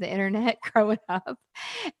didn't have the internet growing up.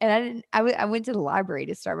 And I went to the library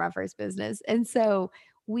to start my first business. And so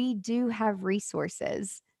we do have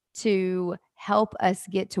resources to help us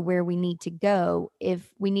get to where we need to go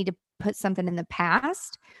if we need to put something in the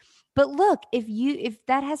past. But look, if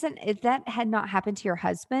that had not happened to your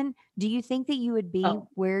husband, do you think that you would be Oh,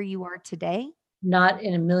 where you are today? not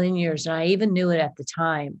in a million years. And I even knew it at the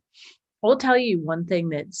time. I'll tell you one thing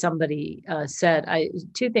that somebody said.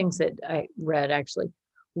 Two things that I read actually.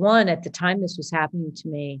 One, at the time this was happening to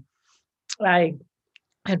me, I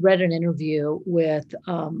had read an interview with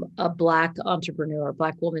a Black entrepreneur, a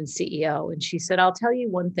Black woman CEO, and she said, "I'll tell you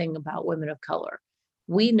one thing about women of color.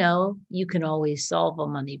 We know you can always solve a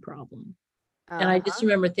money problem." And I just Uh-huh.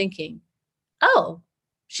 remember thinking, "Oh,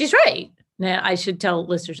 she's right." Now, I should tell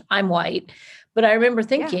listeners I'm white, but I remember Yeah.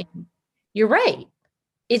 thinking, "You're right.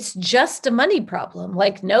 It's just a money problem.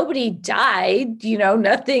 Like, nobody died,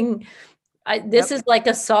 nothing. This Yep. is like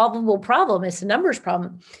a solvable problem. It's a numbers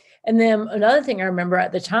problem." And then another thing I remember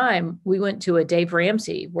at the time, we went to a Dave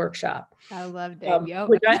Ramsey workshop, I love Dave. Yep.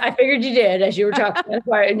 which I figured you did as you were talking. That's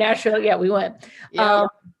why in Nashville, yeah, we went. Yep. Um,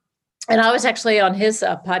 and I was actually on his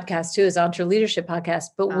podcast too, his Entre Leadership podcast.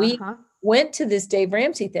 But we Uh-huh. went to this Dave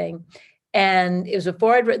Ramsey thing, and it was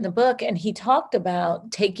before I'd written the book. And he talked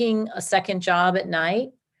about taking a second job at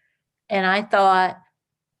night. And I thought,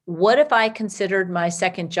 what if I considered my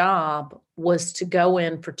second job was to go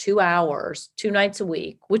in for 2 hours, 2 nights a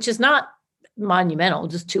week, which is not monumental,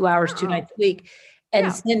 just 2 hours, two Uh-uh. nights a week, and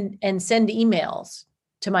Yeah. send emails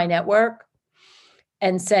to my network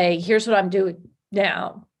and say, here's what I'm doing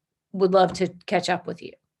now. Would love to catch up with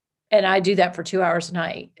you. And I do that for 2 hours a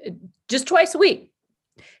night, just twice a week,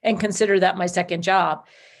 and consider that my second job.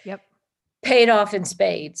 Yep. Paid off in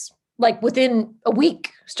spades. Like, within a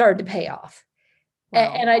week, started to pay off.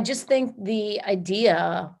 Wow. And I just think the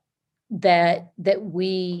idea that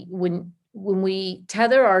we when we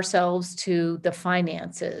tether ourselves to the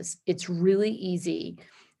finances, it's really easy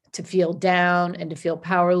to feel down and to feel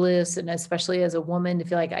powerless, and especially as a woman to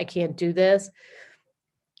feel like I can't do this.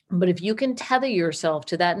 But if you can tether yourself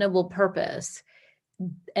to that noble purpose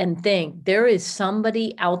and think, there is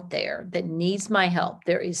somebody out there that needs my help,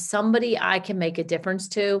 there is somebody I can make a difference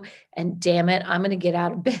to, and damn it, I'm going to get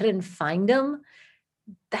out of bed and find them.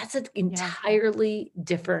 That's an Yeah. entirely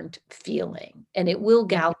different feeling, and it will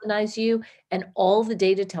Yeah. galvanize you, and all the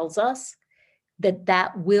data tells us that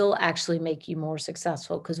that will actually make you more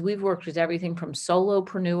successful, because we've worked with everything from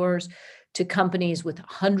solopreneurs to companies with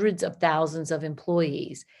hundreds of thousands of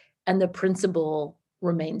employees, and the principle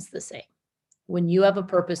remains the same. When you have a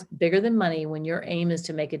purpose bigger than money, when your aim is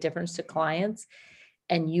to make a difference to clients,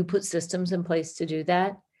 and you put systems in place to do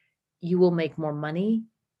that, you will make more money.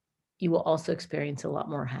 You will also experience a lot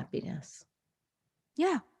more happiness.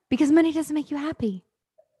 Yeah. Because money doesn't make you happy.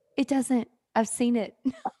 It doesn't. I've seen it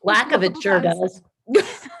Lack of it multiple sure times.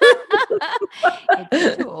 does. It's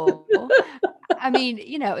a tool. I mean,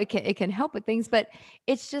 it can help with things, but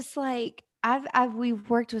it's just like we've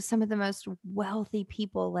worked with some of the most wealthy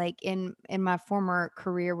people like in my former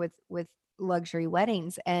career with luxury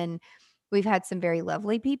weddings, and we've had some very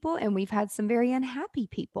lovely people and we've had some very unhappy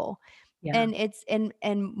people. Yeah. And it's and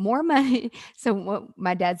more money. So what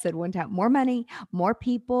my dad said one time, more money, more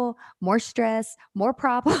people, more stress, more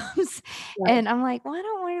problems. Right. And I'm like, well, I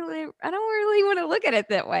don't really want to look at it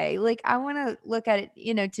that way. Like I want to look at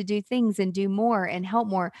it, to do things and do more and help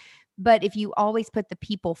more. But if you always put the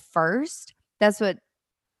people first, that's what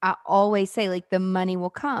I always say, like the money will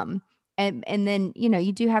come. And then,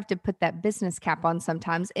 you do have to put that business cap on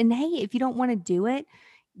sometimes. And hey, if you don't want to do it,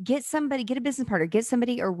 get a business partner, get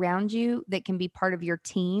somebody around you that can be part of your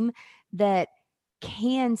team that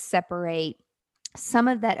can separate some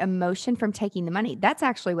of that emotion from taking the money. That's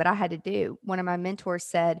actually what I had to do. One of my mentors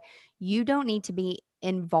said, you don't need to be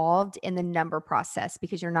involved in the number process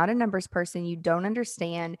because you're not a numbers person. You don't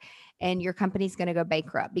understand, and your company's going to go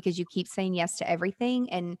bankrupt because you keep saying yes to everything.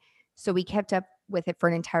 And so we kept up with it for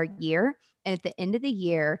an entire year. And at the end of the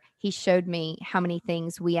year, he showed me how many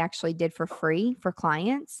things we actually did for free for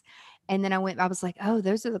clients. And then I was like, oh,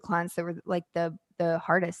 those are the clients that were like the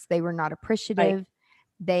hardest. They were not Right. appreciative.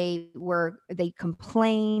 They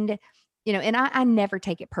complained, and I never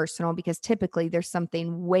take it personal because typically there's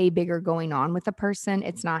something way bigger going on with a person.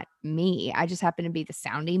 It's not me. I just happen to be the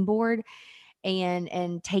sounding board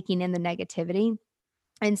and taking in the negativity.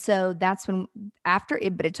 And so that's when after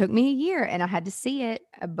it, but it took me a year and I had to see it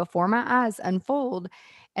before my eyes unfold.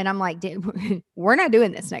 And I'm like, we're not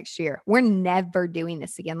doing this next year. We're never doing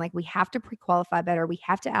this again. Like we have to pre-qualify better. We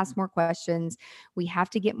have to ask more questions. We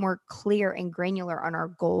have to get more clear and granular on our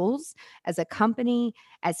goals as a company,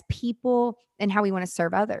 as people, and how we want to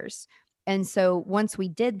serve others. And so once we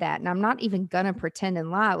did that, and I'm not even going to pretend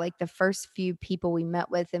and lie, like the first few people we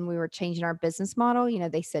met with and we were changing our business model,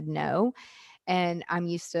 they said no, and I'm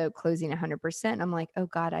used to closing 100%. I'm like, oh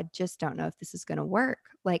God, I just don't know if this is going to work.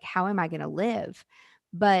 Like, how am I going to live?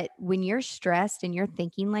 But when you're stressed and you're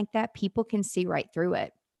thinking like that, people can see right through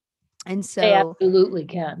it. And They so, absolutely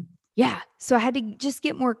can. yeah. So I had to just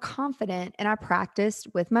get more confident and I practiced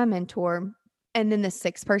with my mentor. And then the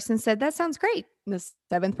sixth person said, that sounds great. And the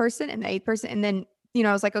seventh person and the eighth person. And then,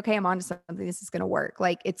 I was like, okay, I'm on to something. This is going to work.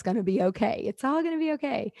 Like, it's going to be okay. It's all going to be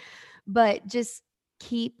okay. But just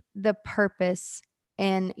keep the purpose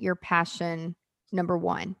and your passion number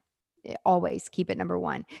one. Always keep it number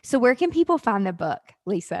one. So where can people find the book,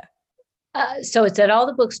 Lisa? So it's at all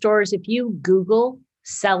the bookstores. If you Google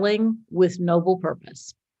selling with noble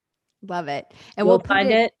purpose, Love it. And we'll you'll put find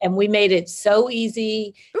it. it. And we made it so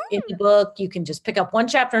easy in the book. You can just pick up one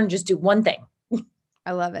chapter and just do one thing.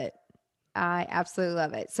 I love it. I absolutely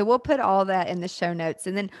love it. So we'll put all that in the show notes.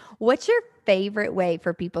 And then what's your favorite way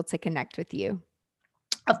for people to connect with you?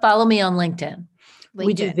 Follow me on LinkedIn.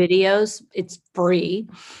 We do LinkedIn. videos. It's free.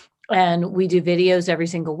 And we do videos every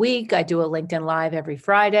single week. I do a LinkedIn Live every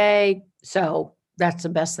Friday. So that's the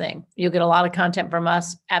best thing. You'll get a lot of content from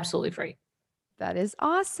us, absolutely free. That is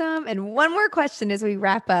awesome. And one more question as we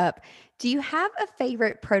wrap up. Do you have a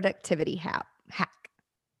favorite productivity hack?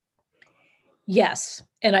 Yes.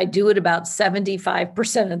 And I do it about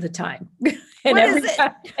 75% of the time. and What every is it?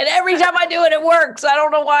 time, and every time I do it, it works. I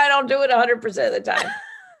don't know why I don't do it 100% of the time.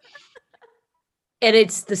 And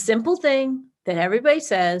it's the simple thing that everybody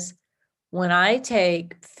says, when I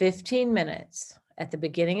take 15 minutes at the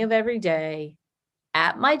beginning of every day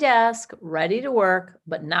at my desk, ready to work,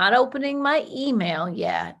 but not opening my email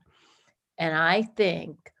yet. And I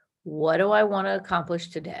think, what do I want to accomplish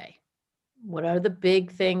today? What are the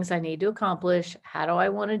big things I need to accomplish? How do I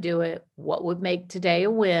want to do it? What would make today a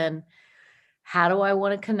win? How do I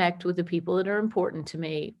want to connect with the people that are important to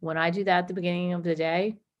me? When I do that at the beginning of the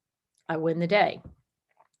day, I win the day.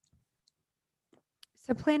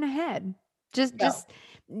 So plan ahead. Just, So just,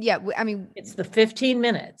 yeah. I mean, it's the 15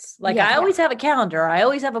 minutes. Like yeah. I always have a calendar. I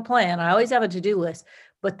always have a plan. I always have a to-do list,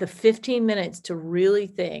 but the 15 minutes to really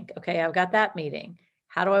think, okay, I've got that meeting.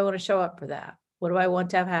 How do I want to show up for that? What do I want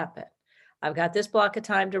to have happen? I've got this block of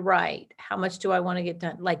time to write. How much do I want to get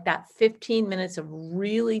done? Like that 15 minutes of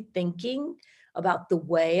really thinking about the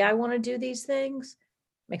way I want to do these things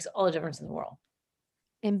makes all the difference in the world.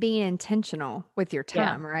 And being intentional with your Yeah.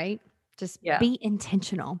 time, right? Just Yeah. be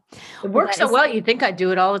intentional. It works so well. You think I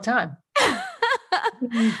do it all the time.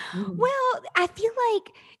 Well, I feel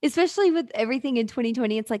like, especially with everything in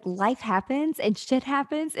 2020, it's like life happens and shit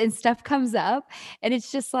happens and stuff comes up. And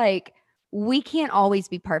it's just like, we can't always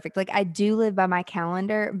be perfect. Like I do live by my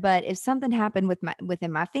calendar, but if something happened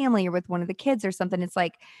within my family or with one of the kids or something, it's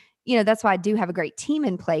like, that's why I do have a great team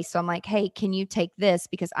in place. So I'm like, hey, can you take this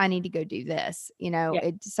because I need to go do this?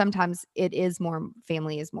 Yeah. Sometimes it is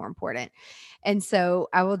family is more important. And so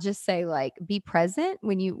I will just say, like, be present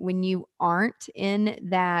when you aren't in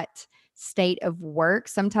that state of work,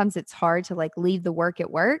 sometimes it's hard to like leave the work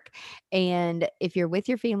at work. And if you're with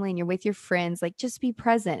your family and you're with your friends, like just be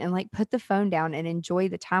present and like put the phone down and enjoy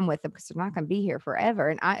the time with them because they're not going to be here forever.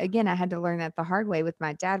 And I had to learn that the hard way with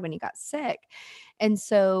my dad when he got sick. And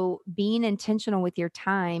so being intentional with your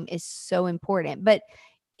time is so important. But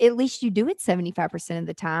at least you do it 75% of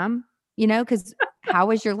the time, because how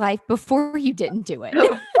was your life before you didn't do it?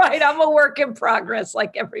 Right. I'm a work in progress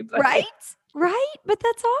like everybody. Right? Right? But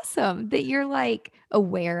that's awesome that you're like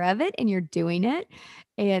aware of it and you're doing it.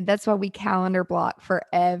 And that's why we calendar block for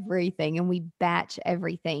everything and we batch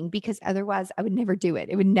everything because otherwise I would never do it.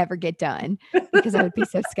 It would never get done because I would be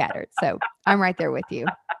so scattered. So I'm right there with you.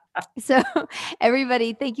 So,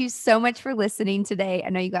 everybody, thank you so much for listening today. I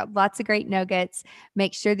know you got lots of great nuggets.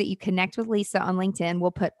 Make sure that you connect with Lisa on LinkedIn.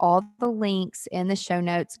 We'll put all the links in the show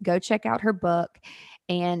notes. Go check out her book.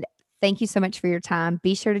 And thank you so much for your time.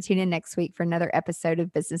 Be sure to tune in next week for another episode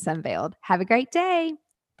of Business Unveiled. Have a great day.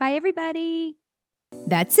 Bye, everybody.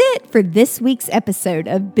 That's it for this week's episode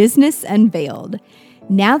of Business Unveiled.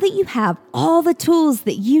 Now that you have all the tools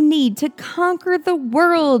that you need to conquer the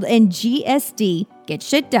world and GSD, get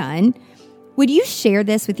shit done, would you share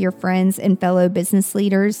this with your friends and fellow business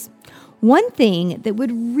leaders? One thing that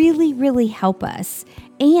would really, really help us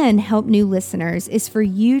and help new listeners is for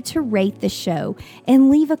you to rate the show and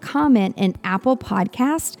leave a comment in Apple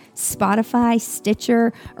Podcast, Spotify,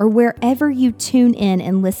 Stitcher, or wherever you tune in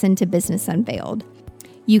and listen to Business Unveiled.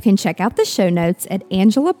 You can check out the show notes at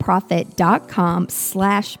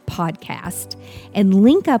angelaprofit.com/podcast and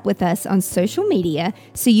link up with us on social media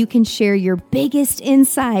so you can share your biggest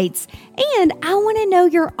insights. And I want to know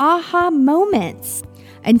your aha moments.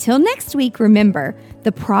 Until next week, remember,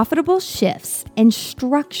 the profitable shifts and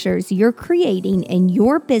structures you're creating in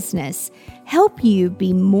your business help you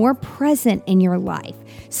be more present in your life.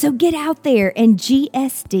 So get out there and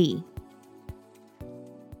GSD.